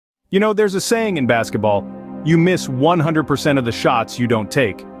You know, there's a saying in basketball, you miss 100% of the shots you don't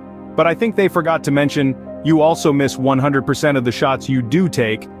take. But I think they forgot to mention, you also miss 100% of the shots you do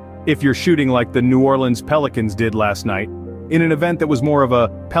take if you're shooting like the New Orleans Pelicans did last night. In an event that was more of a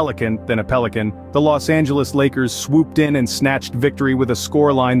pelican than a pelican, the Los Angeles Lakers swooped in and snatched victory with a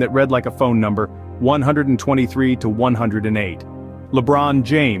scoreline that read like a phone number, 123-108. LeBron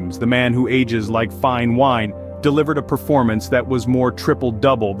James, the man who ages like fine wine, delivered a performance that was more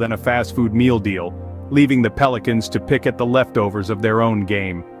triple-double than a fast food meal deal, leaving the Pelicans to pick at the leftovers of their own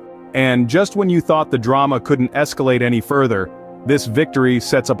game. And just when you thought the drama couldn't escalate any further, this victory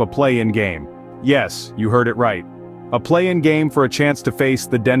sets up a play-in game. Yes, you heard it right. A play-in game for a chance to face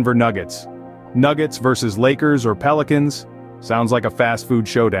the Denver Nuggets. Nuggets versus Lakers or Pelicans? Sounds like a fast food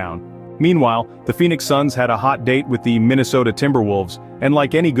showdown. Meanwhile, the Phoenix Suns had a hot date with the Minnesota Timberwolves, and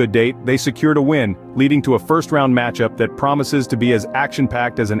like any good date, they secured a win, leading to a first-round matchup that promises to be as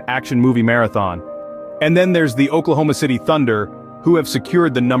action-packed as an action movie marathon. And then there's the Oklahoma City Thunder, who have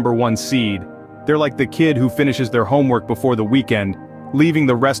secured the #1 seed. They're like the kid who finishes their homework before the weekend, leaving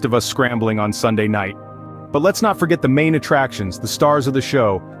the rest of us scrambling on Sunday night. But let's not forget the main attractions, the stars of the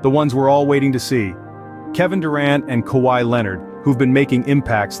show, the ones we're all waiting to see. Kevin Durant and Kawhi Leonard, who've been making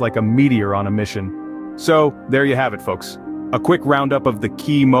impacts like a meteor on a mission. So, there you have it, folks. A quick roundup of the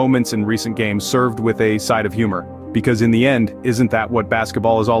key moments in recent games served with a side of humor. Because in the end, isn't that what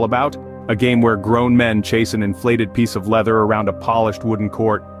basketball is all about? A game where grown men chase an inflated piece of leather around a polished wooden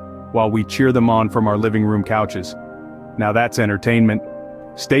court, while we cheer them on from our living room couches. Now that's entertainment.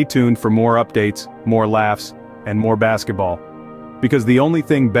 Stay tuned for more updates, more laughs, and more basketball. Because the only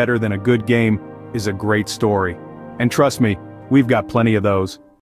thing better than a good game is a great story. And trust me, we've got plenty of those.